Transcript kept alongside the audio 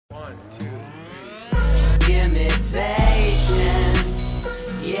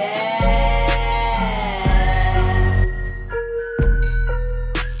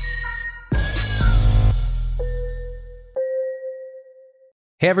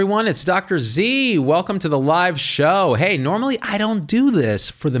Hey everyone, it's Dr. Z. Welcome to the live show. Hey, normally I don't do this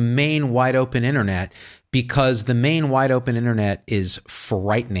for the main wide open internet because the main wide open internet is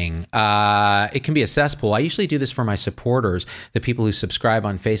frightening. It can be a cesspool. I usually do this for my supporters, the people who subscribe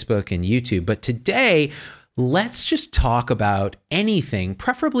on Facebook and YouTube. But today, let's just talk about anything,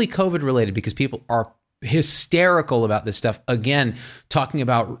 preferably COVID related, because people are hysterical about this stuff. Again, talking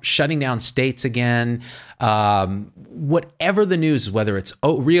about shutting down states again, whatever the news is, whether it's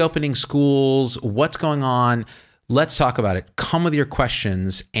reopening schools, what's going on, let's talk about it. Come with your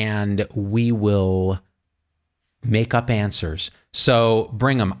questions and we will make up answers. So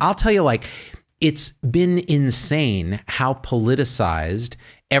bring them. I'll tell you, it's been insane how politicized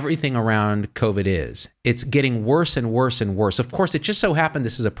everything around COVID is. It's getting worse and worse and worse. Of course, it just so happened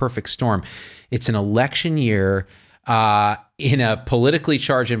this is a perfect storm. It's an election year in a politically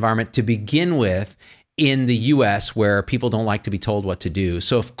charged environment to begin with in the US, where people don't like to be told what to do.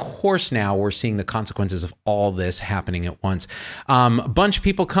 So of course now we're seeing the consequences of all this happening at once. A bunch of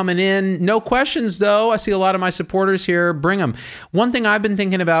people coming in. No questions though. I see a lot of my supporters here. Bring them. One thing I've been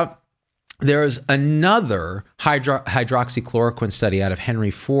thinking about, there's another hydroxychloroquine study out of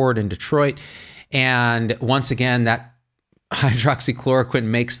Henry Ford in Detroit. And once again, that hydroxychloroquine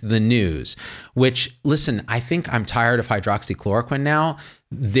makes the news, which, listen, I think I'm tired of hydroxychloroquine now.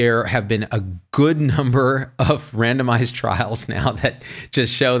 There have been a good number of randomized trials now that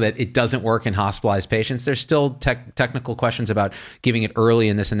just show that it doesn't work in hospitalized patients. There's still technical questions about giving it early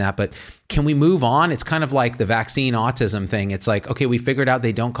and this and that, but can we move on? It's kind of like the vaccine autism thing. It's like, okay, we figured out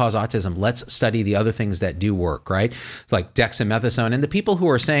they don't cause autism. Let's study the other things that do work, right? Like dexamethasone. And the people who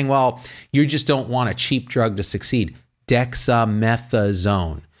are saying, well, you just don't want a cheap drug to succeed.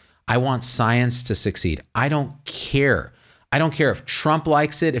 Dexamethasone. I want science to succeed. I don't care. I don't care if Trump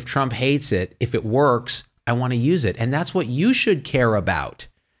likes it, if Trump hates it. If it works, I want to use it. And that's what you should care about.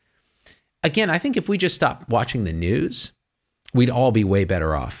 Again, I think if we just stopped watching the news, we'd all be way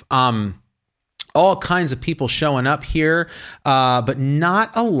better off. All kinds of people showing up here, but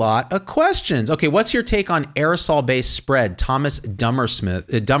not a lot of questions. Okay, what's your take on aerosol-based spread? Thomas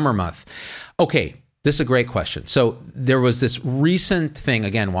Dummermuth. Okay, this is a great question. So there was this recent thing,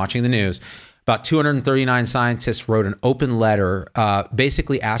 again, watching the news, about 239 scientists wrote an open letter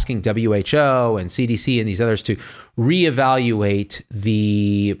basically asking WHO and CDC and these others to reevaluate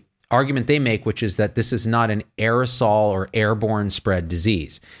the argument they make, which is that this is not an aerosol or airborne spread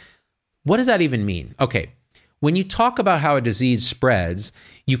disease. What does that even mean? Okay, when you talk about how a disease spreads,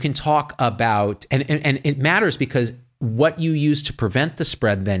 you can talk about, and it matters because what you use to prevent the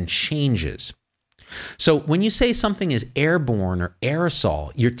spread then changes. So when you say something is airborne or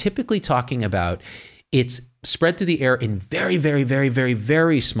aerosol, you're typically talking about it's spread through the air in very, very, very, very,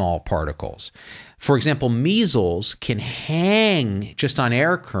 very small particles. For example, measles can hang just on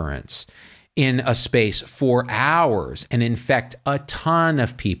air currents in a space for hours and infect a ton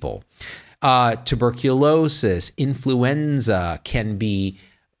of people. Tuberculosis, influenza can be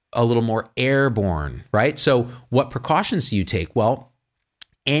a little more airborne, right? So what precautions do you take? Well,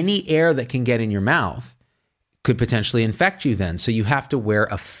 any air that can get in your mouth could potentially infect you then. So you have to wear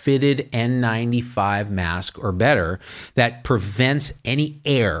a fitted N95 mask or better that prevents any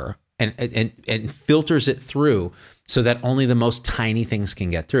air and filters it through so that only the most tiny things can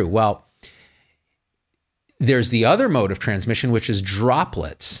get through. Well, there's the other mode of transmission, which is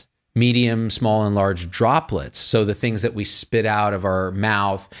droplets, medium, small, and large droplets. So the things that we spit out of our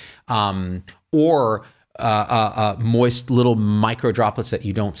mouth or moist little micro droplets that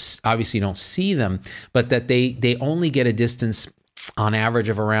you don't see them, but that they only get a distance on average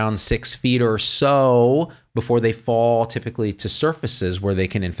of around 6 feet or so before they fall typically to surfaces where they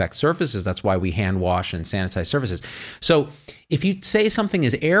can infect surfaces. That's why we hand wash and sanitize surfaces. So if you say something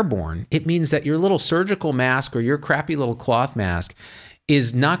is airborne, it means that your little surgical mask or your crappy little cloth mask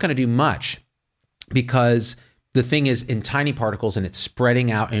is not going to do much because the thing is in tiny particles and it's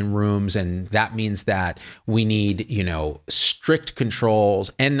spreading out in rooms. And that means that we need, strict controls,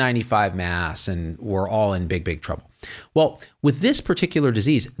 N95 masks, and we're all in big, big trouble. Well, with this particular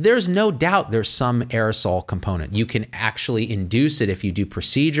disease, there's no doubt there's some aerosol component. You can actually induce it if you do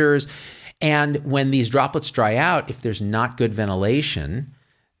procedures. And when these droplets dry out, if there's not good ventilation,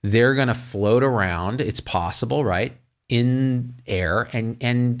 they're going to float around. It's possible, right? In air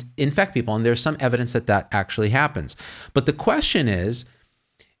and infect people. And there's some evidence that actually happens. But the question is,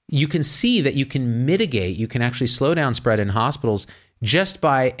 you can see that you can mitigate, you can actually slow down spread in hospitals just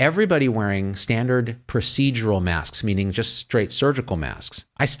by everybody wearing standard procedural masks, meaning just straight surgical masks.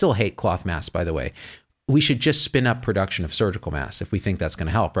 I still hate cloth masks, by the way. We should just spin up production of surgical masks if we think that's going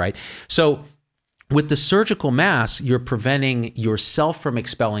to help, right? So With the surgical mask, you're preventing yourself from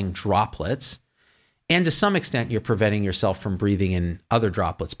expelling droplets. And to some extent, you're preventing yourself from breathing in other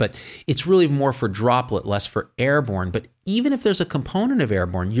droplets. But it's really more for droplet, less for airborne. But even if there's a component of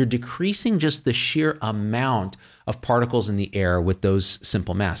airborne, you're decreasing just the sheer amount of particles in the air with those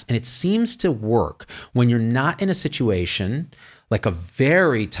simple masks. And it seems to work when you're not in a situation like a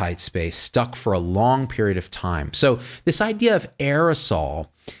very tight space, stuck for a long period of time. So this idea of aerosol,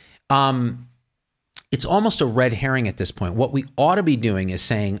 it's almost a red herring at this point. What we ought to be doing is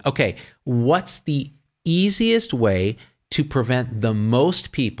saying, okay, what's the easiest way to prevent the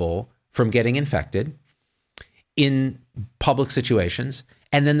most people from getting infected in public situations?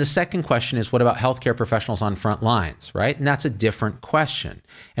 And then the second question is, what about healthcare professionals on front lines, right? And that's a different question.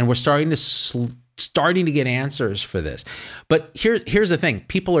 And we're starting to get answers for this. But here's the thing.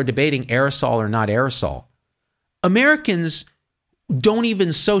 People are debating aerosol or not aerosol. Americans don't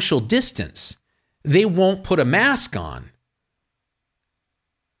even social distance. They won't put a mask on.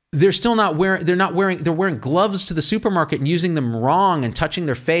 They're wearing gloves to the supermarket and using them wrong and touching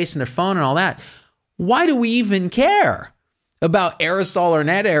their face and their phone and all that. Why do we even care about aerosol or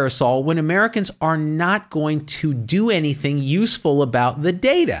not aerosol when Americans are not going to do anything useful about the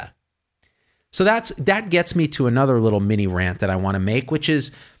data? So that gets me to another little mini rant that I want to make, which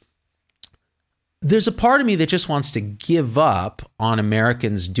is there's a part of me that just wants to give up on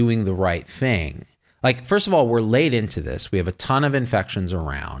Americans doing the right thing. Like, first of all, we're late into this. We have a ton of infections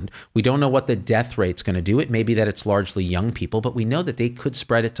around. We don't know what the death rate's going to do. It may be that it's largely young people, but we know that they could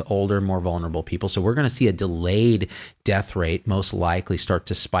spread it to older, more vulnerable people. So we're going to see a delayed death rate, most likely start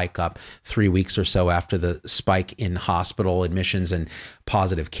to spike up 3 weeks or so after the spike in hospital admissions and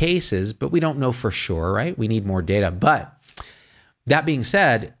positive cases. But we don't know for sure, right? We need more data. But that being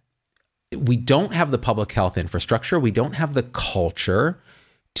said, we don't have the public health infrastructure. We don't have the culture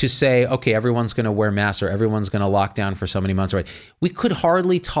to say, okay, everyone's going to wear masks or everyone's going to lock down for so many months. Right? We could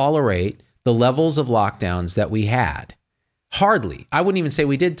hardly tolerate the levels of lockdowns that we had. Hardly. I wouldn't even say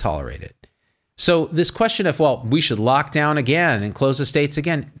we did tolerate it. So this question of, well, we should lock down again and close the states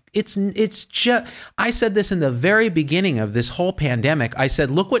again. It's just, I said this in the very beginning of this whole pandemic. I said,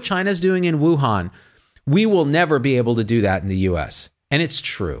 look what China's doing in Wuhan. We will never be able to do that in the US. And it's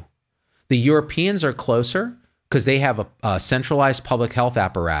true. The Europeans are closer, because they have a centralized public health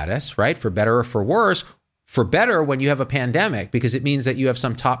apparatus, right? For better or for worse. For better when you have a pandemic, because it means that you have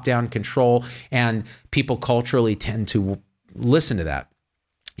some top-down control and people culturally tend to listen to that.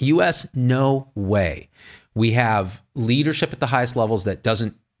 US, no way. We have leadership at the highest levels that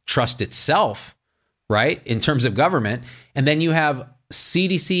doesn't trust itself, right? In terms of government. And then you have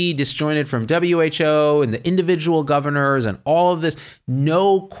CDC disjointed from WHO and the individual governors and all of this,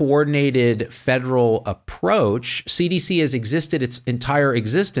 no coordinated federal approach. CDC has existed its entire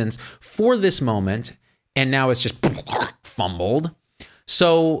existence for this moment, and now it's just fumbled.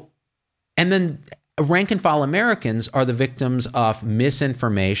 So, and then rank and file Americans are the victims of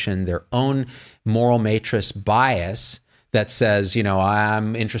misinformation, their own moral matrix bias that says, you know,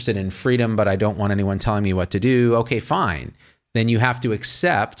 I'm interested in freedom, but I don't want anyone telling me what to do. Okay, fine. Then you have to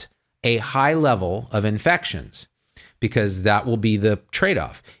accept a high level of infections because that will be the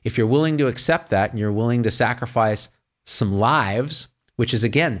trade-off. If you're willing to accept that and you're willing to sacrifice some lives, which is,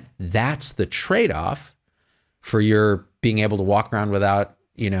 again, that's the trade-off for your being able to walk around without,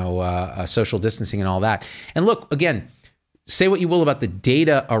 social distancing and all that. And look, again, say what you will about the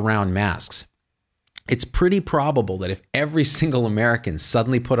data around masks. It's pretty probable that if every single American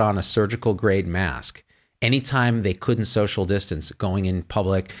suddenly put on a surgical grade mask, anytime they couldn't social distance, going in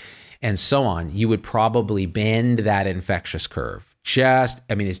public and so on, you would probably bend that infectious curve.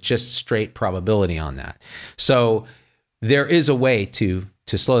 It's just straight probability on that. So there is a way to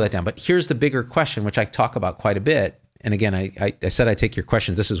slow that down. But here's the bigger question, which I talk about quite a bit. And again, I said I'd take your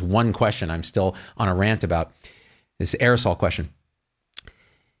questions. This is one question I'm still on a rant about, this aerosol question.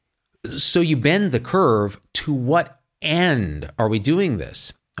 So you bend the curve. To what end are we doing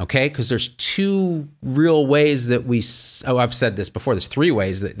this? Okay, because there's two real ways that I've said this before, there's three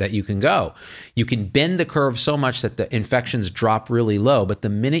ways that you can go. You can bend the curve so much that the infections drop really low, but the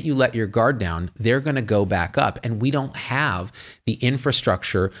minute you let your guard down, they're going to go back up. And we don't have the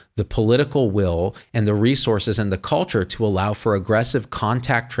infrastructure, the political will, and the resources and the culture to allow for aggressive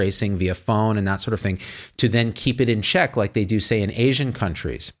contact tracing via phone and that sort of thing to then keep it in check like they do, say, in Asian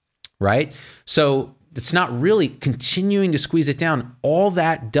countries, right? So it's not really continuing to squeeze it down. All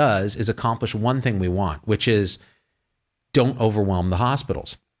that does is accomplish one thing we want, which is don't overwhelm the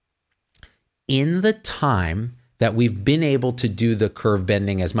hospitals. In the time that we've been able to do the curve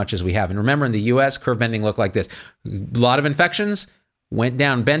bending as much as we have, and remember in the US, curve bending looked like this. A lot of infections, went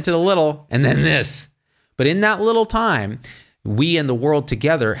down, bent it a little, and then this. But in that little time, we and the world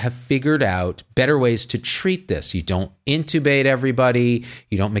together have figured out better ways to treat this. You don't intubate everybody.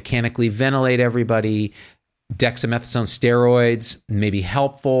 You don't mechanically ventilate everybody. Dexamethasone steroids may be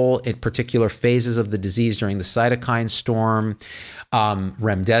helpful at particular phases of the disease during the cytokine storm.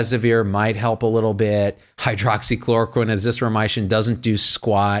 Remdesivir might help a little bit. Hydroxychloroquine, azithromycin doesn't do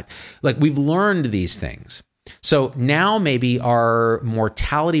squat. Like, we've learned these things. So now maybe our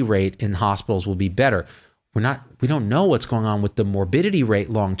mortality rate in hospitals will be better. We don't know what's going on with the morbidity rate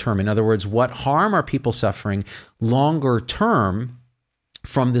long term. In other words, what harm are people suffering longer term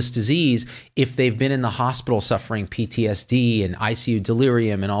from this disease if they've been in the hospital suffering PTSD and ICU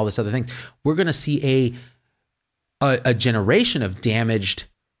delirium and all this other things? We're going to see a generation of damaged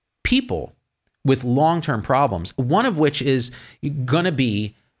people with long-term problems, one of which is going to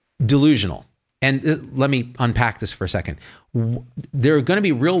be delusional. And let me unpack this for a second. There are going to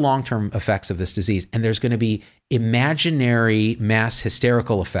be real long-term effects of this disease, and there's going to be imaginary mass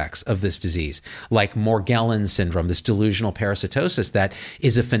hysterical effects of this disease, like Morgellons syndrome, this delusional parasitosis that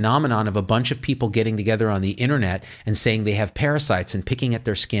is a phenomenon of a bunch of people getting together on the internet and saying they have parasites and picking at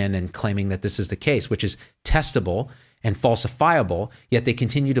their skin and claiming that this is the case, which is testable and falsifiable, yet they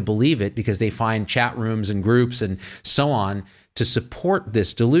continue to believe it because they find chat rooms and groups and so on to support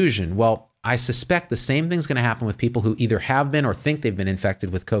this delusion. Well, I suspect the same thing's going to happen with people who either have been or think they've been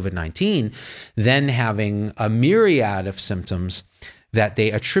infected with COVID-19, then having a myriad of symptoms that they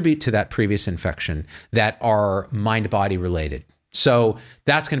attribute to that previous infection that are mind-body related. So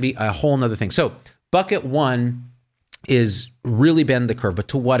that's going to be a whole nother thing. So bucket one is really bend the curve, but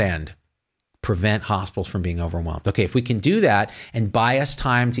to what end? Prevent hospitals from being overwhelmed. Okay, if we can do that and buy us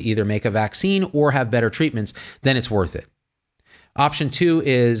time to either make a vaccine or have better treatments, then it's worth it. Option two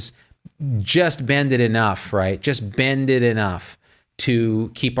is just bend it enough, right? Just bend it enough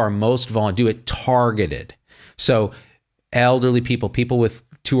to keep our most vulnerable, do it targeted. So elderly people, people with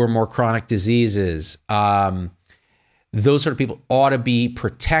 2 or more chronic diseases, those sort of people ought to be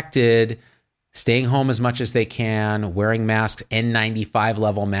protected, staying home as much as they can, wearing masks, N95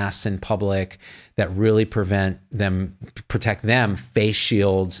 level masks in public that really protect them, face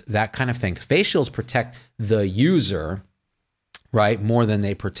shields, that kind of thing. Face shields protect the user, right, more than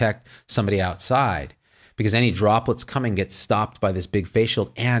they protect somebody outside, because any droplets coming get stopped by this big face shield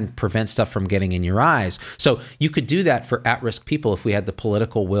and prevent stuff from getting in your eyes. So you could do that for at-risk people if we had the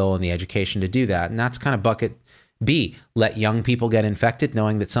political will and the education to do that. And that's kind of bucket B. Let young people get infected,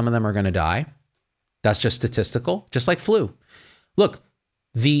 knowing that some of them are going to die. That's just statistical, just like flu. Look,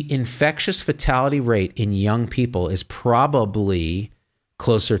 the infectious fatality rate in young people is probably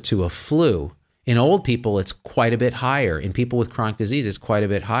closer to a flu. In old people, it's quite a bit higher. In people with chronic disease, it's quite a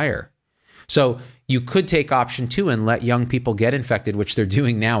bit higher. So you could take option two and let young people get infected, which they're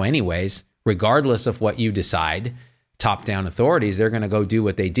doing now anyways, regardless of what you decide. Top-down authorities, they're going to go do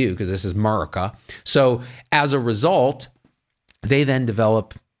what they do because this is America. So as a result, they then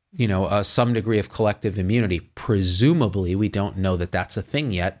develop, some degree of collective immunity. Presumably, we don't know that that's a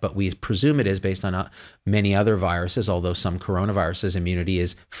thing yet, but we presume it is based on many other viruses, although some coronaviruses' immunity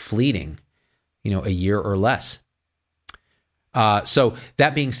is fleeting. A year or less. So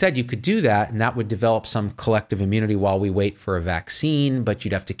that being said, you could do that, and that would develop some collective immunity while we wait for a vaccine, but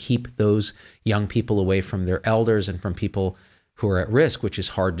you'd have to keep those young people away from their elders and from people who are at risk, which is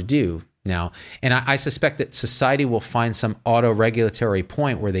hard to do now. And I suspect that society will find some auto-regulatory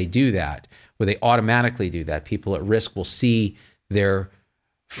point where they do that, where they automatically do that. People at risk will see their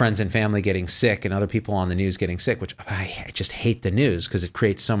friends and family getting sick and other people on the news getting sick, which I just hate the news because it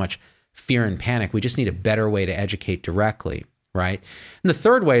creates so much fear and panic. We just need a better way to educate directly, right? And the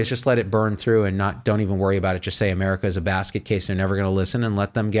third way is just let it burn through and don't even worry about it. Just say America is a basket case. They're never going to listen, and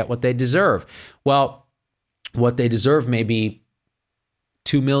let them get what they deserve. Well, what they deserve may be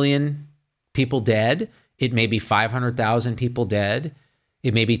 2 million people dead. It may be 500,000 people dead.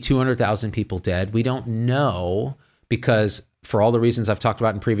 It may be 200,000 people dead. We don't know because for all the reasons I've talked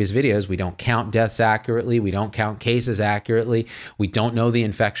about in previous videos, we don't count deaths accurately. We don't count cases accurately. We don't know the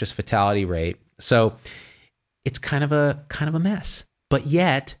infectious fatality rate. So it's kind of a mess. But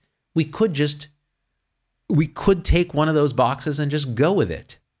yet we could take one of those boxes and just go with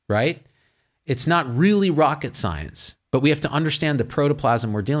it, right? It's not really rocket science, but we have to understand the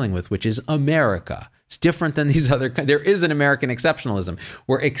protoplasm we're dealing with, which is America. It's different than these other. There is an American exceptionalism.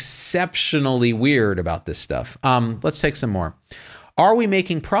 We're exceptionally weird about this stuff. Let's take some more. Are we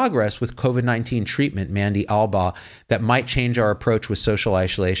making progress with COVID-19 treatment, Mandy Alba, that might change our approach with social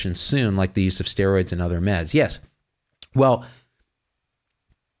isolation soon, like the use of steroids and other meds? Yes. Well,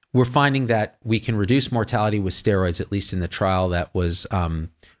 we're finding that we can reduce mortality with steroids, at least in the trial that was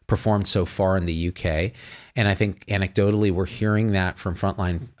performed so far in the UK. And I think anecdotally, we're hearing that from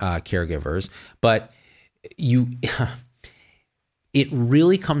frontline caregivers. But it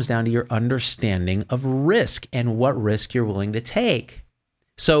really comes down to your understanding of risk and what risk you're willing to take.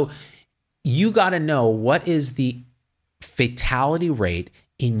 So you got to know what is the fatality rate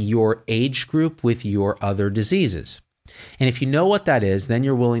in your age group with your other diseases. And if you know what that is, then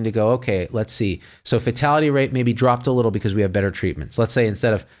you're willing to go, okay, let's see. So fatality rate maybe dropped a little because we have better treatments. Let's say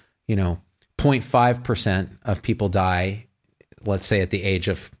instead of, 0.5% of people die, let's say at the age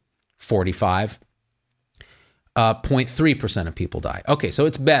of 45, 0.3% of people die. Okay, so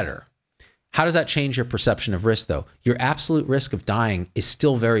it's better. How does that change your perception of risk, though? Your absolute risk of dying is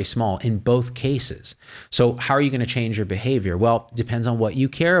still very small in both cases. So how are you going to change your behavior? Well, it depends on what you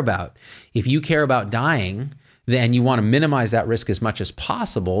care about. If you care about dying, then you want to minimize that risk as much as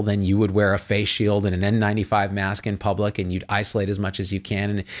possible, then you would wear a face shield and an N95 mask in public, and you'd isolate as much as you can.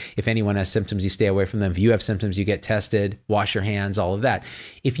 And if anyone has symptoms, you stay away from them. If you have symptoms, you get tested, wash your hands, all of that.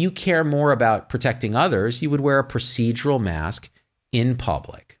 If you care more about protecting others, you would wear a procedural mask in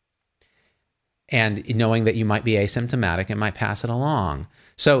public. And knowing that you might be asymptomatic and might pass it along.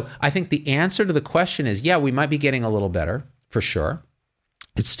 So I think the answer to the question is, yeah, we might be getting a little better, for sure.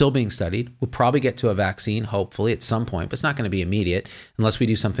 It's still being studied. We'll probably get to a vaccine, hopefully, at some point, but it's not going to be immediate unless we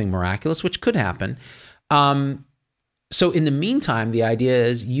do something miraculous, which could happen. So in the meantime, the idea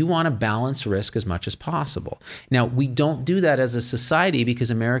is you want to balance risk as much as possible. Now, we don't do that as a society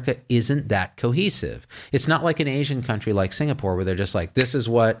because America isn't that cohesive. It's not like an Asian country like Singapore where they're just like, this is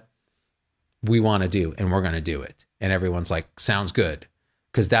what we want to do and we're going to do it. And everyone's like, sounds good.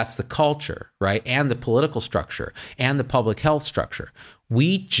 Because that's the culture, right? And the political structure and the public health structure.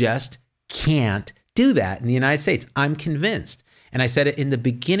 We just can't do that in the United States. I'm convinced. And I said it in the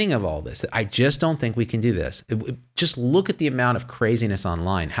beginning of all this, that I just don't think we can do this. Just look at the amount of craziness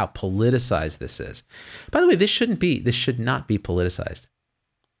online, how politicized this is. By the way, this should not be politicized.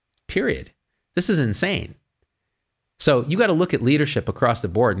 Period. This is insane. So you got to look at leadership across the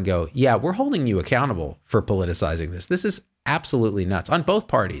board and go, yeah, we're holding you accountable for politicizing this. This is absolutely nuts on both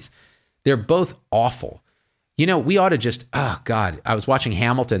parties. They're both awful. We ought to just, oh God, I was watching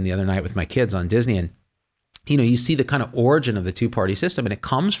Hamilton the other night with my kids on Disney, and you see the kind of origin of the two-party system, and it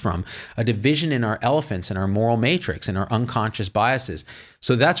comes from a division in our elephants and our moral matrix and our unconscious biases.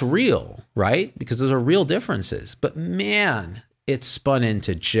 So that's real, right? Because those are real differences. But man, it's spun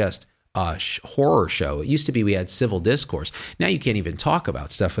into just a horror show. It used to be we had civil discourse. Now you can't even talk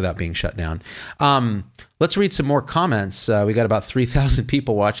about stuff without being shut down. Let's read some more comments. We got about 3,000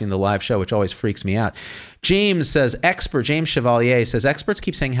 people watching the live show, which always freaks me out. James Chevalier says, experts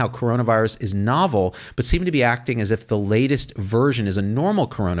keep saying how coronavirus is novel, but seem to be acting as if the latest version is a normal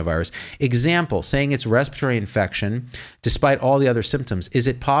coronavirus. Example, saying it's respiratory infection despite all the other symptoms. Is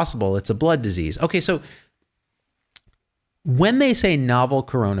it possible it's a blood disease? Okay, so when they say novel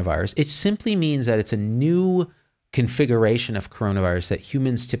coronavirus, it simply means that it's a new configuration of coronavirus that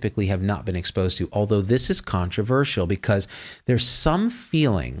humans typically have not been exposed to, although this is controversial because there's some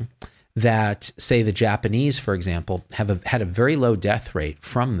feeling that, say, the Japanese, for example, have had a very low death rate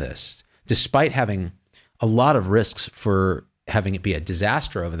from this, despite having a lot of risks for having it be a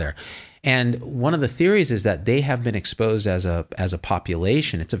disaster over there. And one of the theories is that they have been exposed as a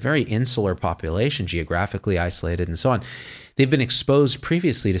population. It's a very insular population, geographically isolated and so on. They've been exposed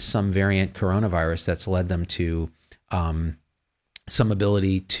previously to some variant coronavirus that's led them to some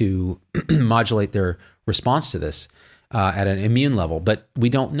ability to modulate their response to this at an immune level, but we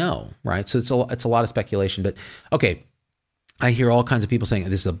don't know, right? So it's a lot of speculation. But okay, I hear all kinds of people saying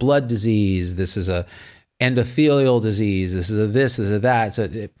this is a blood disease, this is a endothelial disease, this is a this is a that.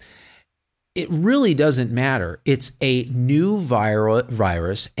 It really doesn't matter. It's a new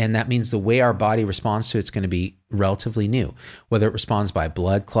virus, and that means the way our body responds to it's going to be relatively new. Whether it responds by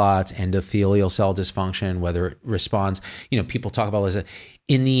blood clots, endothelial cell dysfunction, whether it responds, people talk about this.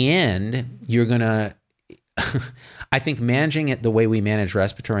 In the end, you're going to, I think managing it the way we manage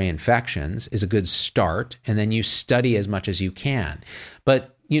respiratory infections is a good start, and then you study as much as you can.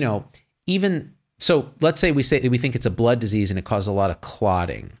 But, even, so let's say we think it's a blood disease and it causes a lot of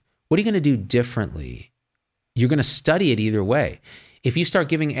clotting. What are you going to do differently? You're going to study it either way. If you start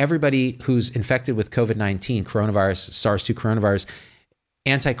giving everybody who's infected with COVID-19, coronavirus, SARS-2 coronavirus,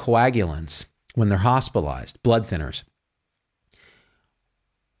 anticoagulants when they're hospitalized, blood thinners,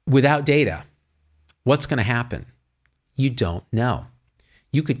 without data, what's going to happen? You don't know.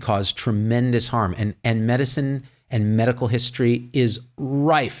 You could cause tremendous harm. And medicine and medical history is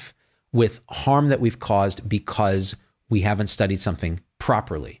rife with harm that we've caused because we haven't studied something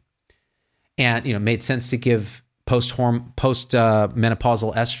properly. and made sense to give post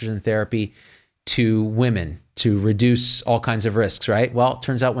menopausal estrogen therapy to women to reduce all kinds of risks, right? Well, it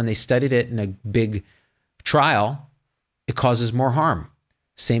turns out when they studied it in a big trial, it causes more harm.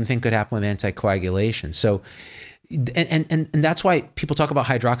 Same thing could happen with anticoagulation. So, and that's why people talk about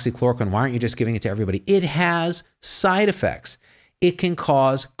hydroxychloroquine. Why aren't you just giving it to everybody? It has side effects. It can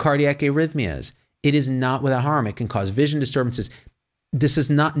cause cardiac arrhythmias. It is not without harm. It can cause vision disturbances. This is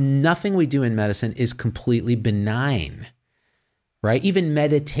nothing we do in medicine is completely benign, right? Even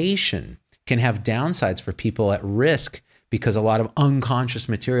meditation can have downsides for people at risk because a lot of unconscious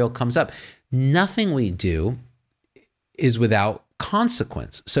material comes up. Nothing we do is without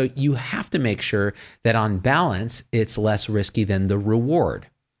consequence. So you have to make sure that on balance, it's less risky than the reward.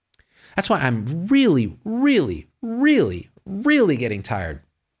 That's why I'm really, really, really, really getting tired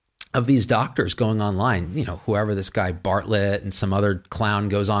of these doctors going online. Whoever this guy Bartlett and some other clown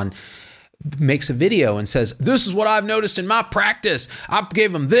goes on, makes a video and says, this is what I've noticed in my practice. I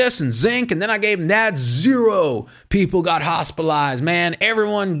gave them this and zinc, and then I gave them that. 0 people got hospitalized, man.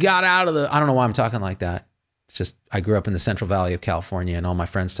 Everyone got out of I don't know why I'm talking like that. It's just, I grew up in the Central Valley of California and all my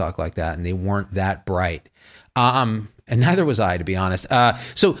friends talk like that and they weren't that bright. And neither was I, to be honest.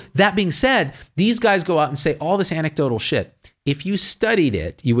 So that being said, these guys go out and say all this anecdotal shit. If you studied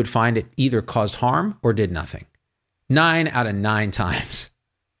it, you would find it either caused harm or did nothing. 9 out of 9 times.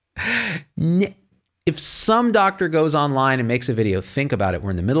 If some doctor goes online and makes a video, think about it.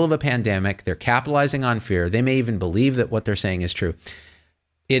 We're in the middle of a pandemic. They're capitalizing on fear. They may even believe that what they're saying is true.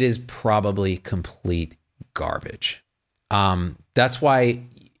 It is probably complete garbage. That's why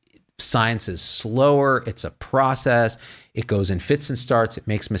science is slower. It's a process. It goes in fits and starts. It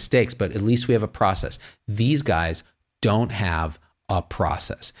makes mistakes, but at least we have a process. These guys don't have a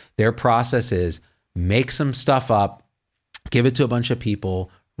process. Their process is make some stuff up, give it to a bunch of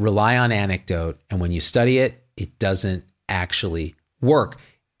people, rely on anecdote, and when you study it, it doesn't actually work.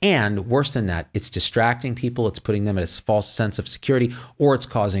 And worse than that, it's distracting people, it's putting them at a false sense of security, or it's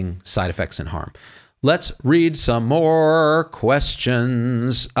causing side effects and harm. Let's read some more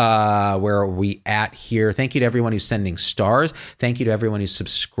questions. Where are we at here? Thank you to everyone who's sending stars. Thank you to everyone who's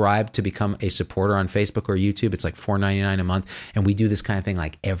subscribed to become a supporter on Facebook or YouTube. It's like $4.99 a month. And we do this kind of thing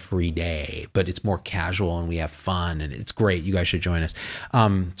like every day, but it's more casual and we have fun and it's great. You guys should join us.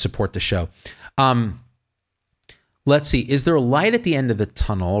 Support the show. Let's see. Is there a light at the end of the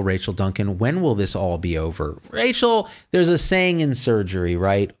tunnel, Rachel Duncan? When will this all be over? Rachel, there's a saying in surgery,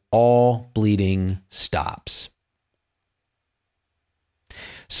 right? All bleeding stops.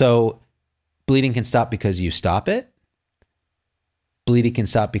 So bleeding can stop because you stop it. Bleeding can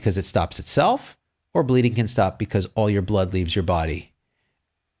stop because it stops itself. Or bleeding can stop because all your blood leaves your body.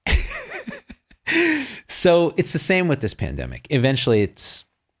 So it's the same with this pandemic. Eventually it's,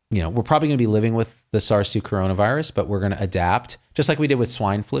 we're probably going to be living with the SARS-2 coronavirus, but we're going to adapt just like we did with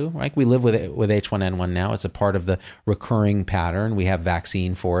swine flu, right? We live with H1N1 now. It's a part of the recurring pattern. We have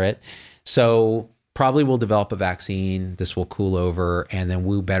vaccine for it. So probably we'll develop a vaccine. This will cool over, and then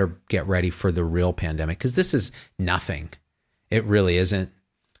we better get ready for the real pandemic because this is nothing. It really isn't.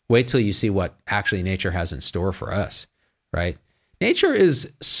 Wait till you see what actually nature has in store for us, right? Nature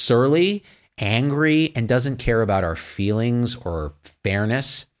is surly, angry, and doesn't care about our feelings or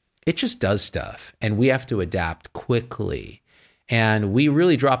fairness. It just does stuff, and we have to adapt quickly. And we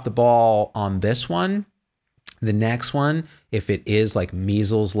really dropped the ball on this one. The next one, if it is like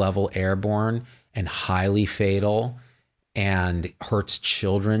measles level airborne and highly fatal and hurts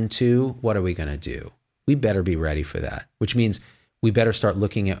children too, what are we going to do? We better be ready for that, which means we better start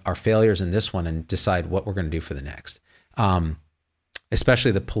looking at our failures in this one and decide what we're going to do for the next.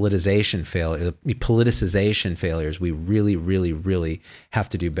 Especially the politicization failures. We really, really, really have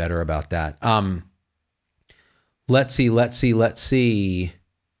to do better about that. Let's see.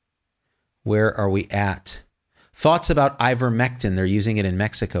 Where are we at? Thoughts about ivermectin. They're using it in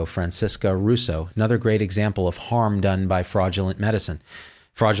Mexico. Francisca Russo. Another great example of harm done by fraudulent medicine,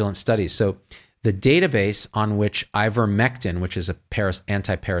 fraudulent studies. So the database on which ivermectin, which is a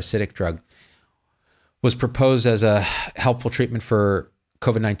anti-parasitic drug, was proposed as a helpful treatment for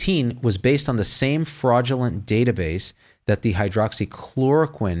COVID-19 was based on the same fraudulent database that the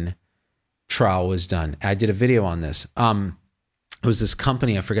hydroxychloroquine trial was done. I did a video on this. It was this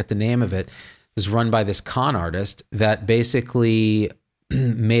company, I forget the name of it. It was run by this con artist that basically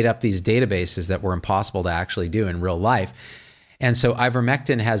made up these databases that were impossible to actually do in real life. And so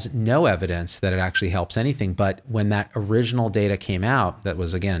ivermectin has no evidence that it actually helps anything. But when that original data came out, that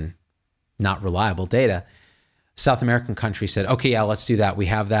was, again, not reliable data, South American countries said, okay, yeah, let's do that. We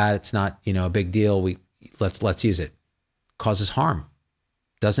have that. It's not, a big deal. Let's use it. Causes harm.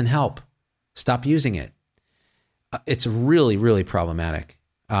 Doesn't help. Stop using it. It's really, really problematic,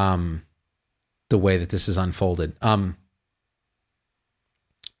 the way that this is unfolded.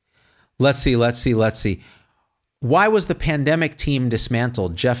 Let's see. Why was the pandemic team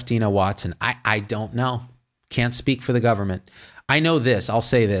dismantled? Jeff Dina Watson. I don't know. Can't speak for the government. I know this. I'll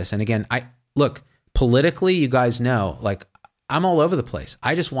say this. And again, look, politically, you guys know, like, I'm all over the place.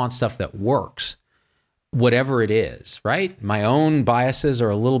 I just want stuff that works, whatever it is, right? My own biases are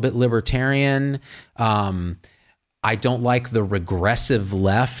a little bit libertarian. I don't like the regressive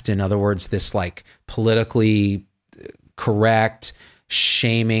left. In other words, this like politically correct,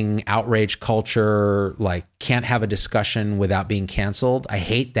 shaming, outrage culture, like can't have a discussion without being canceled. I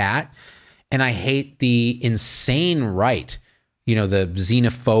hate that. And I hate the insane right, the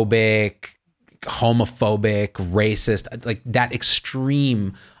xenophobic, homophobic, racist, like that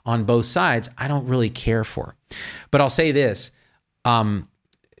extreme on both sides, I don't really care for. But I'll say this, the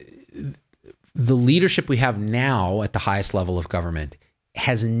leadership we have now at the highest level of government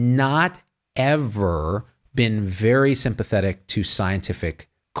has not ever been very sympathetic to scientific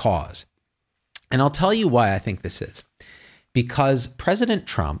cause. And I'll tell you why I think this is. Because President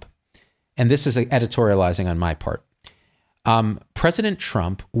Trump, and this is editorializing on my part, President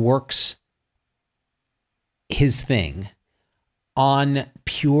Trump works his thing on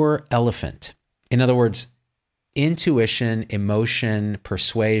pure elephant. In other words, intuition, emotion,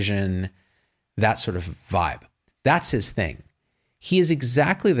 persuasion, that sort of vibe. That's his thing. He is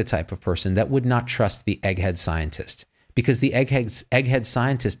exactly the type of person that would not trust the egghead scientist, because the egghead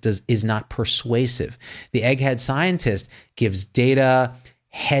scientist is not persuasive. The egghead scientist gives data,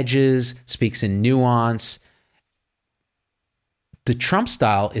 hedges, speaks in nuance. The Trump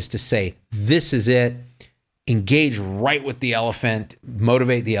style is to say, this is it, engage right with the elephant,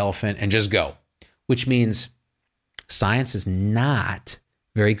 motivate the elephant, and just go, which means science is not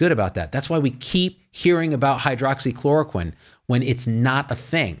very good about that. That's why we keep hearing about hydroxychloroquine when it's not a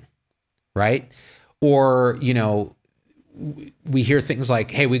thing, right? Or, we hear things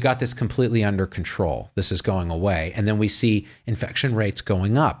like, hey, we got this completely under control. This is going away. And then we see infection rates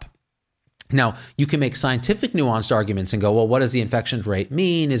going up. Now, you can make scientific nuanced arguments and go, well, what does the infection rate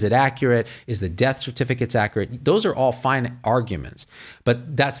mean? Is it accurate? Is the death certificates accurate? Those are all fine arguments,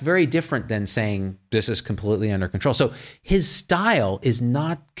 but that's very different than saying this is completely under control. So his style is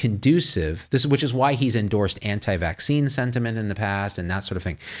not conducive, which is why he's endorsed anti-vaccine sentiment in the past and that sort of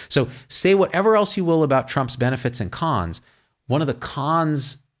thing. So say whatever else you will about Trump's benefits and cons. One of the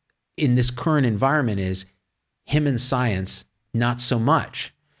cons in this current environment is him and science, not so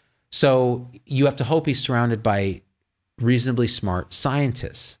much. So you have to hope he's surrounded by reasonably smart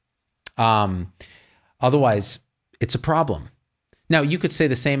scientists. Otherwise, it's a problem. Now, you could say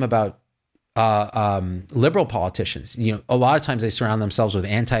the same about liberal politicians. A lot of times they surround themselves with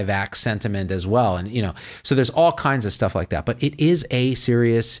anti-vax sentiment as well. And, so there's all kinds of stuff like that. But it is a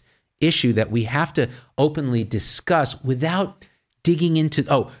serious issue that we have to openly discuss without digging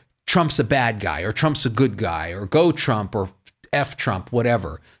into, Trump's a bad guy, or Trump's a good guy, or go Trump, or F Trump,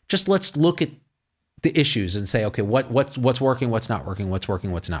 whatever. Just let's look at the issues and say, okay, what's working, what's not working, what's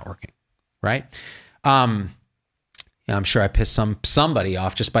working, what's not working, right? I'm sure I pissed somebody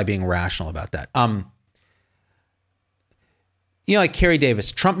off just by being rational about that. Like Kerry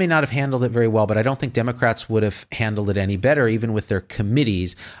Davis, Trump may not have handled it very well, but I don't think Democrats would have handled it any better, even with their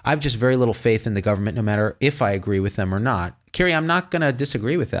committees. I have just very little faith in the government, no matter if I agree with them or not. Kerry, I'm not going to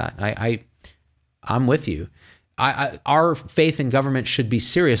disagree with that. I'm with you. Our faith in government should be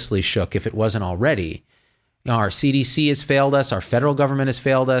seriously shook if it wasn't already. Our CDC has failed us. Our federal government has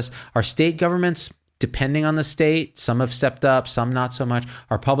failed us. Our state governments, depending on the state, some have stepped up, some not so much.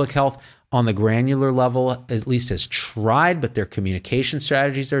 Our public health on the granular level at least has tried, but their communication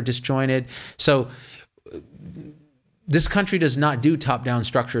strategies are disjointed. So this country does not do top-down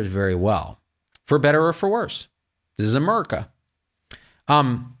structures very well, for better or for worse. This is America.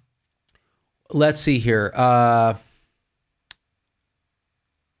 Let's see here.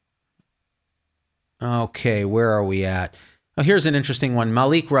 Okay, where are we at? Oh, here's an interesting one.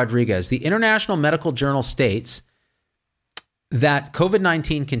 Malik Rodriguez. The International Medical Journal states that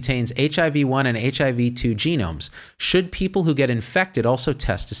COVID-19 contains HIV-1 and HIV-2 genomes. Should people who get infected also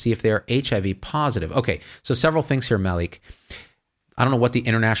test to see if they are HIV positive? Okay, so several things here, Malik. I don't know what the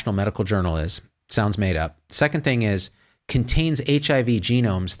International Medical Journal is. Sounds made up. Second thing is, contains HIV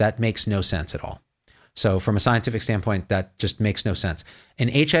genomes. That makes no sense at all. So from a scientific standpoint, that just makes no sense. An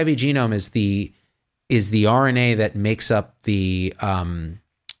HIV genome is the RNA that makes up the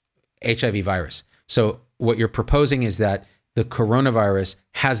HIV virus. So what you're proposing is that the coronavirus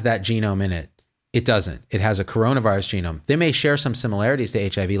has that genome in it. It doesn't. It has a coronavirus genome. They may share some similarities to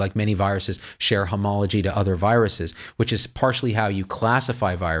HIV, like many viruses share homology to other viruses, which is partially how you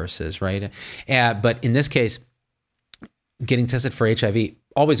classify viruses, right? But in this case, getting tested for HIV,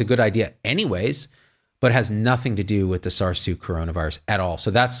 always a good idea anyways, but it has nothing to do with the SARS-2 coronavirus at all.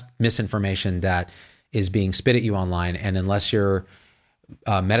 So that's misinformation that is being spit at you online. And unless you're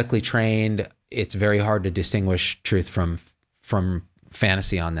medically trained, it's very hard to distinguish truth from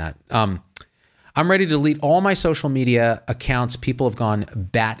fantasy on that. I'm ready to delete all my social media accounts. People have gone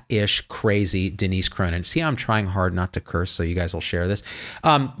bat-ish crazy. Denise Cronin. See, I'm trying hard not to curse, so you guys will share this.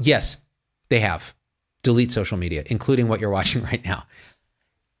 Yes, they have. Delete social media, including what you're watching right now.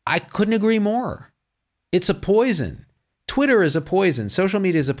 I couldn't agree more. It's a poison. Twitter is a poison. Social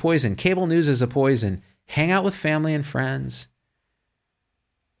media is a poison. Cable news is a poison. Hang out with family and friends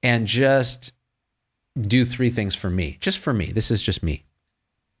and just do 3 things for me. Just for me. This is just me.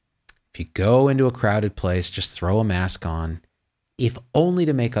 If you go into a crowded place, just throw a mask on, if only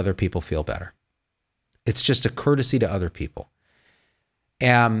to make other people feel better. It's just a courtesy to other people.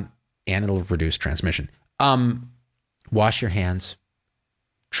 And it'll reduce transmission. Wash your hands.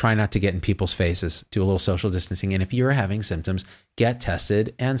 Try not to get in people's faces. Do a little social distancing. And if you're having symptoms, get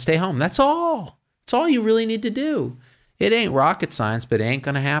tested and stay home. That's all. That's all you really need to do. It ain't rocket science, but it ain't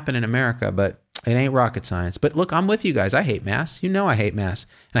going to happen in America. But it ain't rocket science. But look, I'm with you guys. I hate masks. You know I hate masks.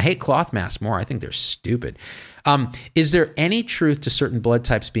 And I hate cloth masks more. I think they're stupid. Is there any truth to certain blood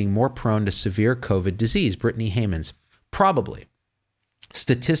types being more prone to severe COVID disease? Brittany Haymans. Probably.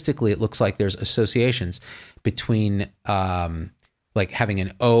 Statistically, it looks like there's associations between like having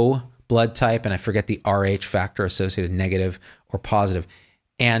an O blood type, and I forget the RH factor associated, negative or positive,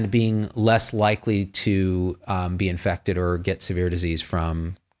 and being less likely to be infected or get severe disease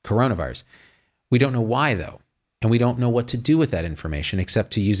from coronavirus. We don't know why, though, and we don't know what to do with that information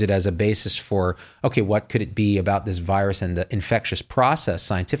except to use it as a basis for, okay, what could it be about this virus and the infectious process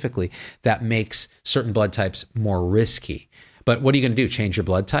scientifically that makes certain blood types more risky? But what are you going to do? Change your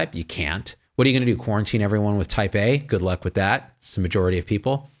blood type? You can't. What are you going to do? Quarantine everyone with type A? Good luck with that. It's the majority of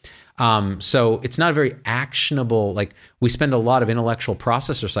people. So it's not a very actionable, like we spend a lot of intellectual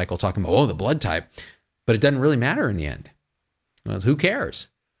processor cycle talking about, the blood type, but it doesn't really matter in the end. Well, who cares?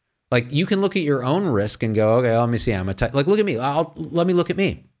 Like you can look at your own risk and go, okay, let me see. I'm a type. Like, look at me. Let me look at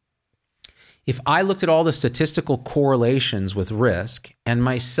me. If I looked at all the statistical correlations with risk and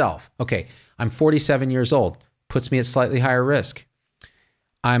myself, okay, I'm 47 years old, puts me at slightly higher risk.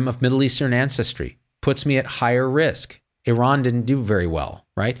 I'm of Middle Eastern ancestry, puts me at higher risk. Iran didn't do very well,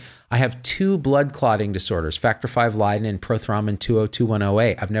 right? I have 2 blood clotting disorders, factor V Leiden and prothrombin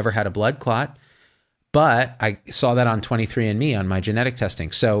 2021OA. I've never had a blood clot, but I saw that on 23andMe on my genetic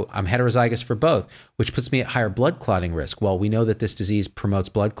testing. So I'm heterozygous for both, which puts me at higher blood clotting risk. Well, we know that this disease promotes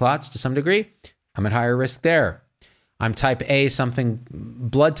blood clots to some degree. I'm at higher risk there. I'm type A something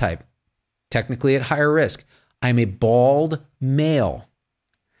blood type, technically at higher risk. I'm a bald male.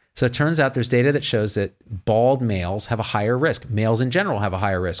 So it turns out there's data that shows that bald males have a higher risk. Males in general have a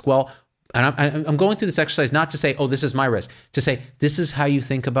higher risk. Well, and I'm going through this exercise not to say, this is my risk, to say, this is how you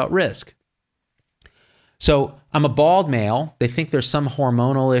think about risk. So I'm a bald male. They think there's some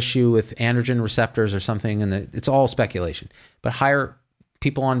hormonal issue with androgen receptors or something, and it's all speculation. But higher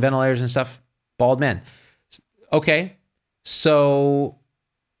people on ventilators and stuff, bald men. Okay, so,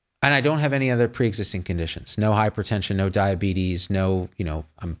 and I don't have any other pre-existing conditions. No hypertension, no diabetes, no,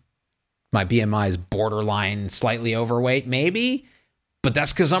 my BMI is borderline slightly overweight, maybe, but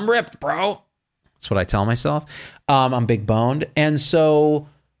that's because I'm ripped, bro. That's what I tell myself. I'm big boned, and so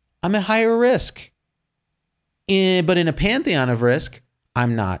I'm at higher risk. But in a pantheon of risk,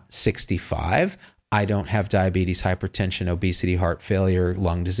 I'm not 65. I don't have diabetes, hypertension, obesity, heart failure,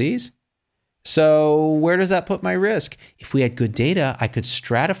 lung disease. So where does that put my risk? If we had good data, I could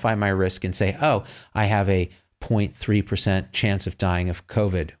stratify my risk and say, I have a 0.3% chance of dying of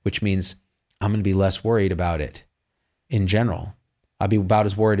COVID, which means I'm going to be less worried about it in general. I'll be about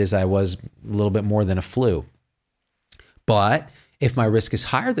as worried as I was a little bit more than a flu. But if my risk is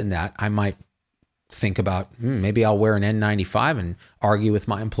higher than that, I might think about maybe I'll wear an N95 and argue with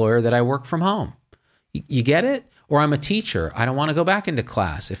my employer that I work from home. You get it? Or I'm a teacher. I don't want to go back into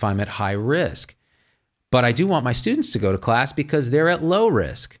class if I'm at high risk. But I do want my students to go to class because they're at low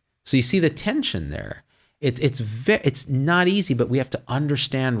risk. So you see the tension there. It's not easy, but we have to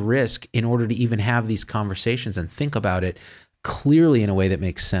understand risk in order to even have these conversations and think about it clearly in a way that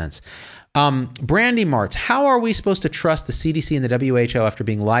makes sense. Brandy Martz, how are we supposed to trust the CDC and the WHO after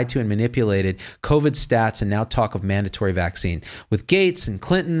being lied to and manipulated COVID stats and now talk of mandatory vaccine? With Gates and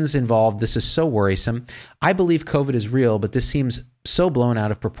Clintons involved, this is so worrisome. I believe COVID is real, but this seems so blown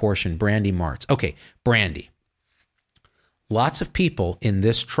out of proportion. Brandy Martz. Okay, Brandy. Lots of people in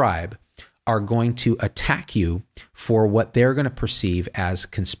this tribe are going to attack you for what they're going to perceive as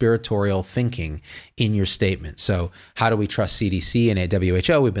conspiratorial thinking in your statement. So how do we trust CDC and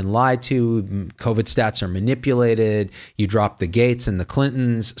WHO? We've been lied to. COVID stats are manipulated. You drop the Gates and the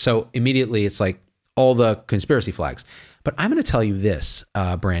Clintons. So immediately it's like all the conspiracy flags. But I'm going to tell you this,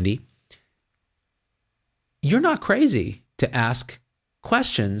 Brandy. You're not crazy to ask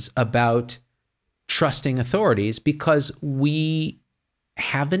questions about trusting authorities because we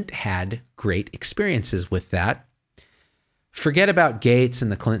haven't had great experiences with that. Forget about Gates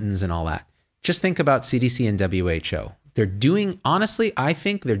and the Clintons and all that. Just think about CDC and WHO. They're doing, honestly, I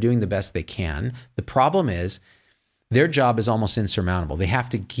think they're doing the best they can. The problem is their job is almost insurmountable. They have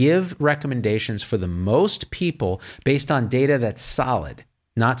to give recommendations for the most people based on data that's solid,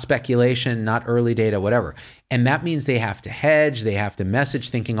 not speculation, not early data, whatever. And that means they have to hedge, they have to message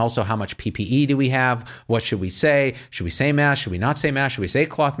thinking also how much PPE do we have? What should we say? Should we say mask? Should we not say mask? Should we say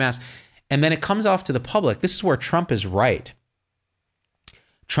cloth mask? And then it comes off to the public. This is where Trump is right.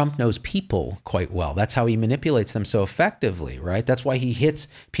 Trump knows people quite well. That's how he manipulates them so effectively, right? That's why he hits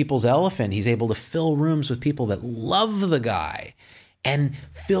people's elephant. He's able to fill rooms with people that love the guy and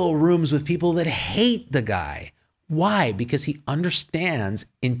fill rooms with people that hate the guy. Why? Because he understands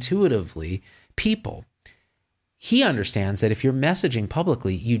intuitively people. He understands that if you're messaging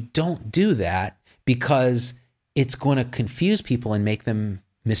publicly, you don't do that because it's going to confuse people and make them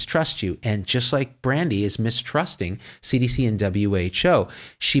mistrust you. And just like Brandy is mistrusting CDC and WHO,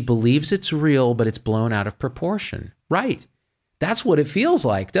 she believes it's real, but it's blown out of proportion. Right. That's what it feels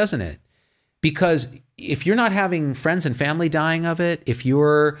like, doesn't it? Because if you're not having friends and family dying of it, if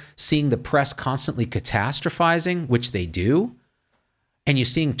you're seeing the press constantly catastrophizing, which they do, and you're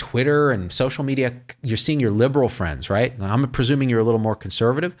seeing Twitter and social media, you're seeing your liberal friends, right? I'm presuming you're a little more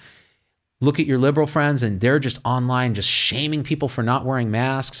conservative. Look at your liberal friends and they're just online, just shaming people for not wearing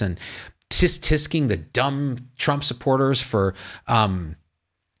masks and tisk-tisking the dumb Trump supporters for,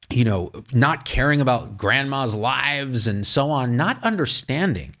 not caring about grandma's lives and so on, not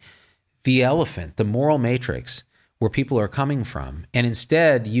understanding the elephant, the moral matrix where people are coming from, and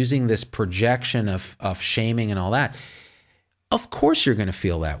instead using this projection of shaming and all that. Of course you're going to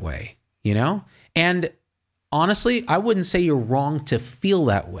feel that way, And honestly, I wouldn't say you're wrong to feel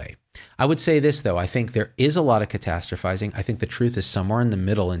that way. I would say this, though. I think there is a lot of catastrophizing. I think the truth is somewhere in the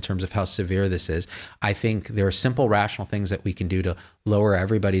middle in terms of how severe this is. I think there are simple, rational things that we can do to lower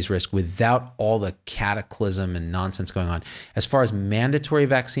everybody's risk without all the cataclysm and nonsense going on. As far as mandatory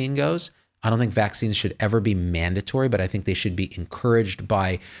vaccine goes, I don't think vaccines should ever be mandatory, but I think they should be encouraged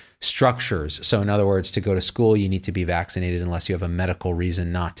by structures. So in other words, to go to school, you need to be vaccinated unless you have a medical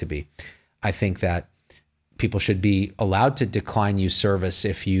reason not to be. I think that people should be allowed to decline you service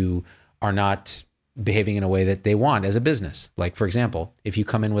if you are not behaving in a way that they want as a business. Like, for example, if you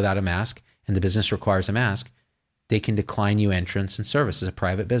come in without a mask and the business requires a mask, they can decline you entrance and service as a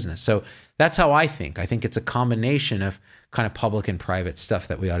private business. So that's how I think. I think it's a combination of kind of public and private stuff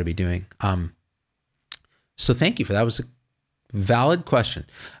that we ought to be doing. So thank you for that. That was a valid question.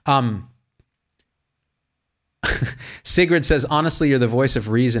 Sigrid says, honestly, you're the voice of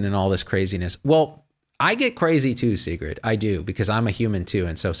reason in all this craziness. Well, I get crazy too, Sigrid. I do, because I'm a human too.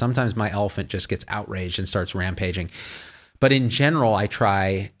 And so sometimes my elephant just gets outraged and starts rampaging. But in general, I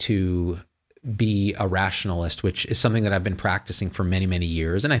try to be a rationalist, which is something that I've been practicing for many, many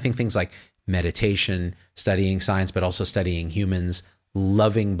years. And I think things like meditation, studying science, but also studying humans,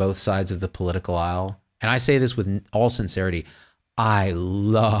 loving both sides of the political aisle. And I say this with all sincerity. I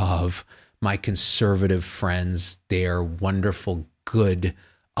love my conservative friends. They are wonderful, good,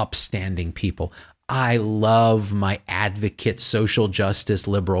 upstanding people. I love my advocate, social justice,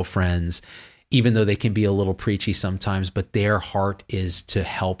 liberal friends, even though they can be a little preachy sometimes, but their heart is to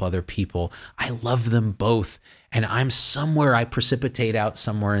help other people. I love them both. And I precipitate out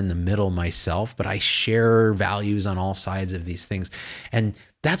somewhere in the middle myself, but I share values on all sides of these things. And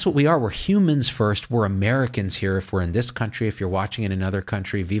that's what we are. We're humans first. We're Americans here. If we're in this country, if you're watching in another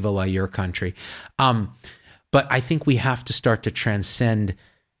country, viva la your country. But I think we have to start to transcend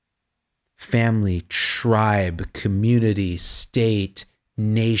family, tribe, community, state,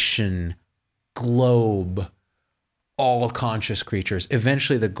 nation, globe, all conscious creatures.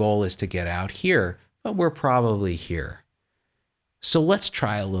 Eventually the goal is to get out here, but we're probably here. So let's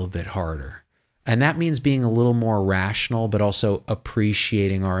try a little bit harder. And that means being a little more rational, but also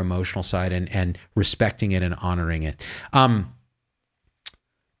appreciating our emotional side and respecting it and honoring it.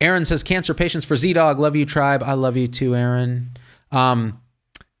 Aaron says, cancer patients for Z-Dog. Love you, tribe. I love you too, Aaron.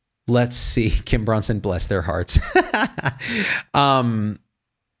 Let's see. Kim Bronson, bless their hearts.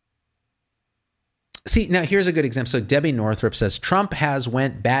 See, now here's a good example. So Debbie Northrup says, Trump has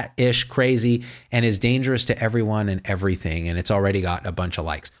went bat-ish crazy and is dangerous to everyone and everything, and it's already got a bunch of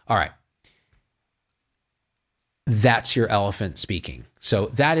likes. All right. That's your elephant speaking.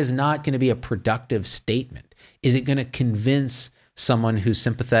 So that is not going to be a productive statement. Is it going to convince someone who's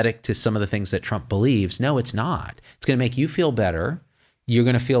sympathetic to some of the things that Trump believes? No, it's not. It's going to make you feel better. You're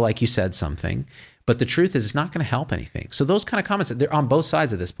going to feel like you said something. But the truth is, it's not going to help anything. So those kind of comments, they're on both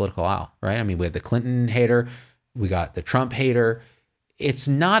sides of this political aisle, right? I mean, we have the Clinton hater, we got the Trump hater. It's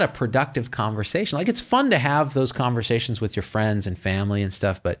not a productive conversation. Like, it's fun to have those conversations with your friends and family and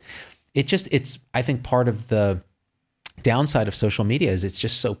stuff, but it's, I think part of the downside of social media is it's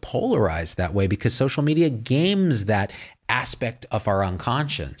just so polarized that way, because social media games that aspect of our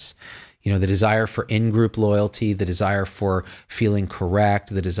unconscious. You know, the desire for in-group loyalty, the desire for feeling correct,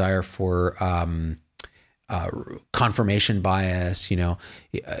 the desire for confirmation bias. You know,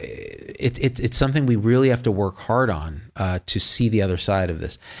 it's something we really have to work hard on to see the other side of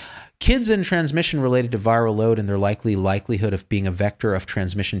this. Kids and transmission related to viral load and their likelihood of being a vector of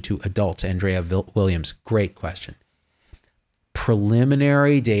transmission to adults. Andrea Williams, great question.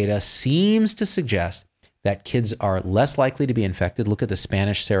 Preliminary data seems to suggest that kids are less likely to be infected. Look at the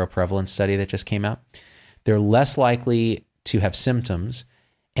Spanish seroprevalence study that just came out. They're less likely to have symptoms,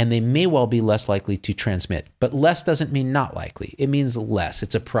 and they may well be less likely to transmit. But less doesn't mean not likely. It means less.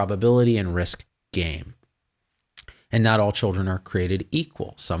 It's a probability and risk game. And not all children are created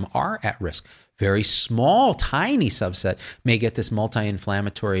equal. Some are at risk. Very small, tiny subset may get this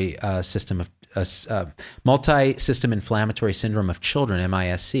multi-system inflammatory syndrome of children,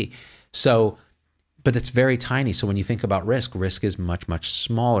 MISC. So, but it's very tiny. So when you think about risk is much, much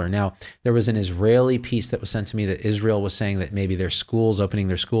smaller. Now, there was an Israeli piece that was sent to me that Israel was saying that maybe opening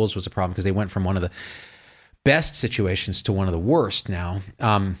their schools was a problem because they went from one of the best situations to one of the worst now.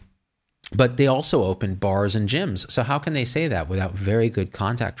 But they also opened bars and gyms. So how can they say that without very good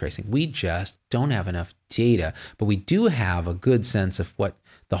contact tracing? We just don't have enough data, but we do have a good sense of what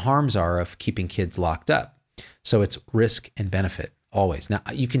the harms are of keeping kids locked up. So it's risk and benefit. Always. Now,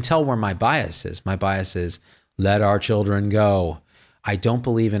 you can tell where my bias is. My bias is let our children go. I don't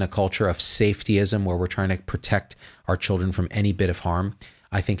believe in a culture of safetyism where we're trying to protect our children from any bit of harm.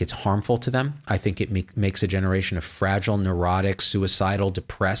 I think it's harmful to them. I think it makes a generation of fragile, neurotic, suicidal,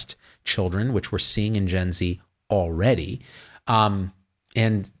 depressed children, which we're seeing in Gen Z already. And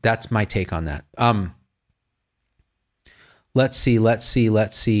that's my take on that. Let's see.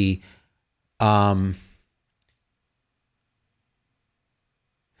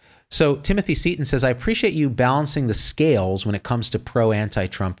 So Timothy Seaton says, I appreciate you balancing the scales when it comes to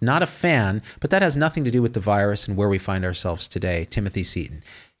pro-anti-Trump. Not a fan, but that has nothing to do with the virus and where we find ourselves today. Timothy Seaton.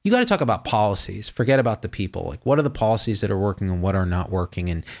 You got to talk about policies. Forget about the people. Like, what are the policies that are working and what are not working,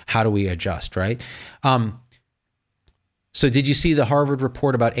 and how do we adjust, right? So did you see the Harvard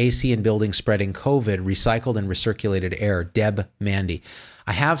report about AC in buildings spreading COVID, recycled and recirculated air? Deb Mandy.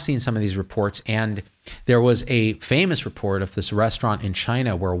 I have seen some of these reports, and there was a famous report of this restaurant in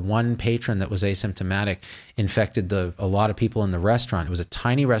China where one patron that was asymptomatic infected a lot of people in the restaurant. It was a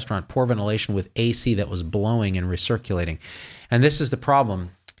tiny restaurant, poor ventilation with AC that was blowing and recirculating. And this is the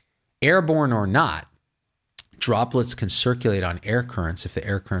problem. Airborne or not, droplets can circulate on air currents if the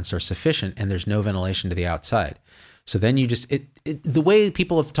air currents are sufficient and there's no ventilation to the outside. So then you just, the way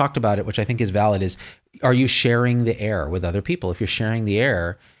people have talked about it, which I think is valid, is, are you sharing the air with other people? If you're sharing the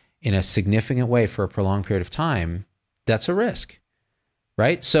air in a significant way for a prolonged period of time, that's a risk,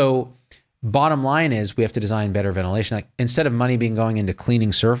 right? So bottom line is we have to design better ventilation. Like, instead of money going into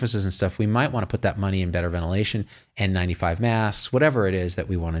cleaning surfaces and stuff, we might want to put that money in better ventilation, N95 masks, whatever it is that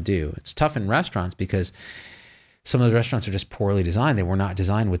we want to do. It's tough in restaurants because some of the restaurants are just poorly designed. They were not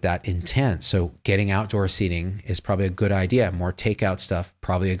designed with that intent. So getting outdoor seating is probably a good idea. More takeout stuff,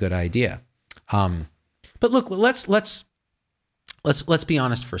 probably a good idea. But look, let's be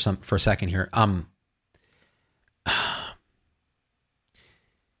honest for a second here.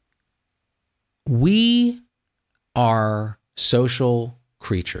 We are social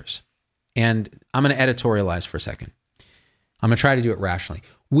creatures, and I'm going to editorialize for a second. I'm going to try to do it rationally.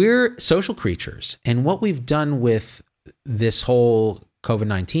 We're social creatures, and what we've done with this whole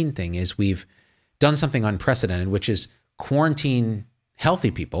COVID-19 thing is we've done something unprecedented, which is quarantine healthy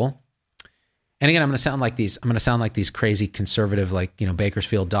people And again, I'm going to sound like these crazy conservative, like,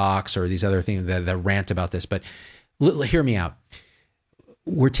 Bakersfield docs or these other things that rant about this, but hear me out.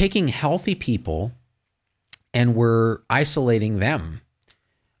 We're taking healthy people and we're isolating them.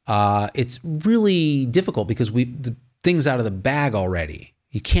 It's really difficult because the thing's out of the bag already.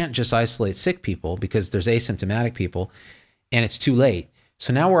 You can't just isolate sick people because there's asymptomatic people and it's too late.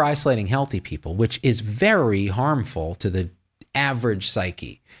 So now we're isolating healthy people, which is very harmful to the average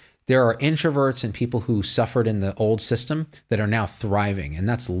psyche. There are introverts and people who suffered in the old system that are now thriving, and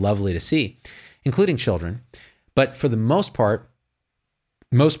that's lovely to see, including children. But for the most part,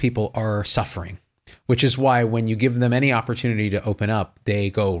 most people are suffering, which is why when you give them any opportunity to open up, they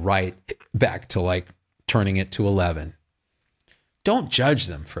go right back to like turning it to 11. Don't judge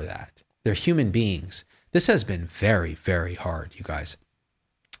them for that. They're human beings. This has been very, very hard, you guys.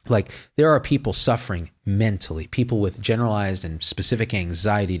 Like, there are people suffering mentally, people with generalized and specific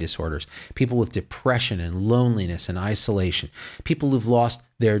anxiety disorders, people with depression and loneliness and isolation, people who've lost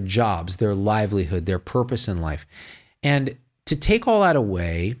their jobs, their livelihood, their purpose in life. And to take all that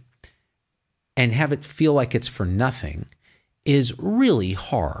away and have it feel like it's for nothing is really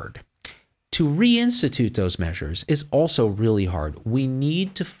hard. To reinstitute those measures is also really hard. We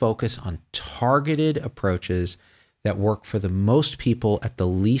need to focus on targeted approaches that work for the most people at the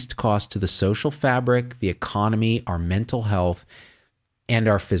least cost to the social fabric, the economy, our mental health, and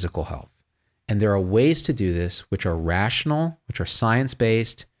our physical health. And there are ways to do this which are rational, which are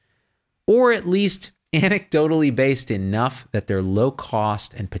science-based, or at least anecdotally based enough that they're low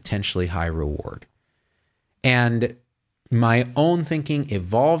cost and potentially high reward. And my own thinking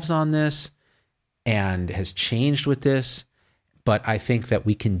evolves on this and has changed with this, but I think that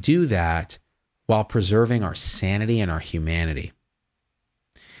we can do that while preserving our sanity and our humanity.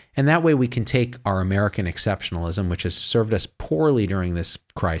 And that way we can take our American exceptionalism, which has served us poorly during this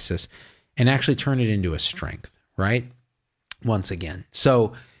crisis, and actually turn it into a strength, right? Once again.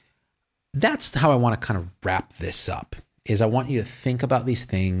 So that's how I want to kind of wrap this up, is I want you to think about these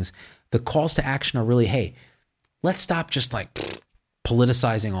things. The calls to action are really, hey, let's stop just like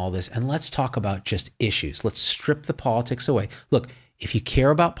politicizing all this and let's talk about just issues. Let's strip the politics away. Look, if you care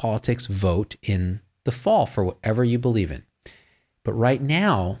about politics, vote in the fall for whatever you believe in. But right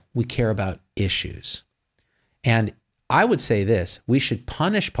now, we care about issues. And I would say this, we should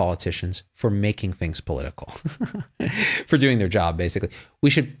punish politicians for making things political, for doing their job, basically.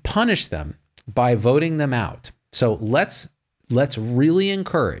 We should punish them by voting them out. So let's really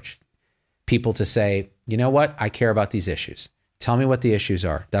encourage people to say, you know what, I care about these issues. Tell me what the issues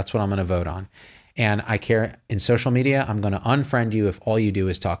are. That's what I'm going to vote on. And I care in social media, I'm going to unfriend you if all you do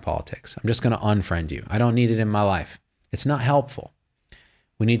is talk politics. I'm just going to unfriend you. I don't need it in my life. It's not helpful.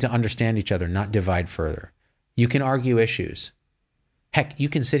 We need to understand each other, not divide further. You can argue issues. Heck, you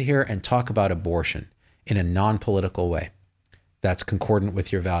can sit here and talk about abortion in a non-political way that's concordant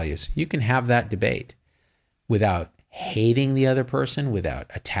with your values. You can have that debate without hating the other person, without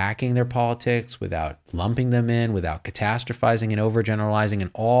attacking their politics, without lumping them in, without catastrophizing and overgeneralizing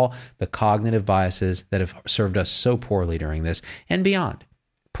and all the cognitive biases that have served us so poorly during this and beyond,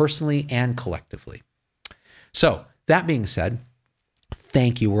 personally and collectively. So that being said,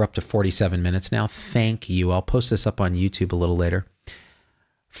 thank you. We're up to 47 minutes now. Thank you. I'll post this up on YouTube a little later.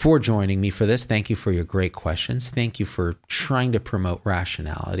 For joining me for this. Thank you for your great questions. Thank you for trying to promote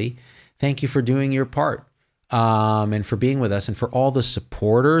rationality. Thank you for doing your part. And for being with us, and for all the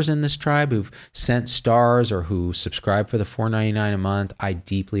supporters in this tribe who've sent stars or who subscribe for the $4.99 a month. I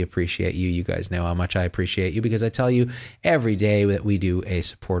deeply appreciate you. You guys know how much I appreciate you because I tell you every day that we do a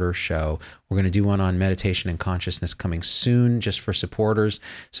supporter show. We're going to do one on meditation and consciousness coming soon just for supporters.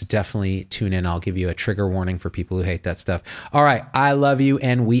 So definitely tune in. I'll give you a trigger warning for people who hate that stuff. All right. I love you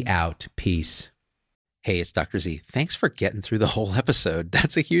and we out. Peace. Hey, it's Dr. Z. Thanks for getting through the whole episode.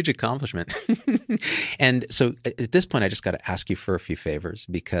 That's a huge accomplishment. And so at this point, I just got to ask you for a few favors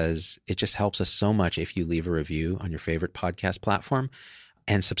because it just helps us so much if you leave a review on your favorite podcast platform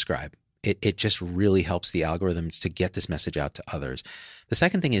and subscribe. It just really helps the algorithms to get this message out to others. The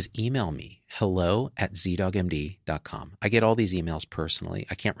second thing is email me, hello@zdogmd.com. I get all these emails personally.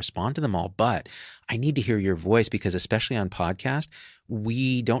 I can't respond to them all, but I need to hear your voice because especially on podcast,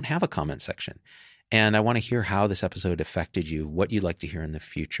 we don't have a comment section. And I want to hear how this episode affected you, what you'd like to hear in the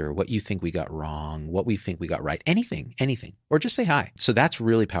future, what you think we got wrong, what we think we got right, anything, or just say hi. So that's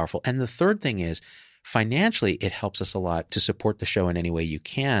really powerful. And the third thing is financially, it helps us a lot to support the show in any way you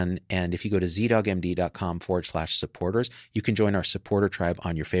can. And if you go to zdogmd.com/supporters, you can join our supporter tribe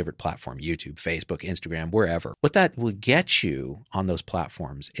on your favorite platform, YouTube, Facebook, Instagram, wherever. What that will get you on those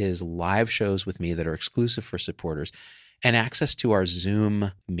platforms is live shows with me that are exclusive for supporters. and access to our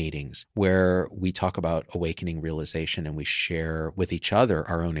Zoom meetings where we talk about awakening realization and we share with each other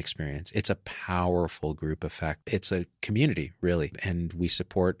our own experience. It's a powerful group effect. It's a community, really. And we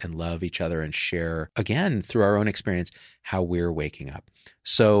support and love each other and share, again, through our own experience, how we're waking up.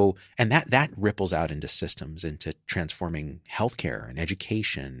 So, and that ripples out into systems, into transforming healthcare and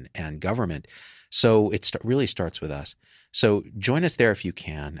education and government. So it really starts with us. So join us there if you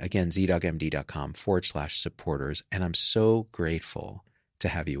can. Again, zdogmd.com/supporters. And I'm so grateful to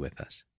have you with us.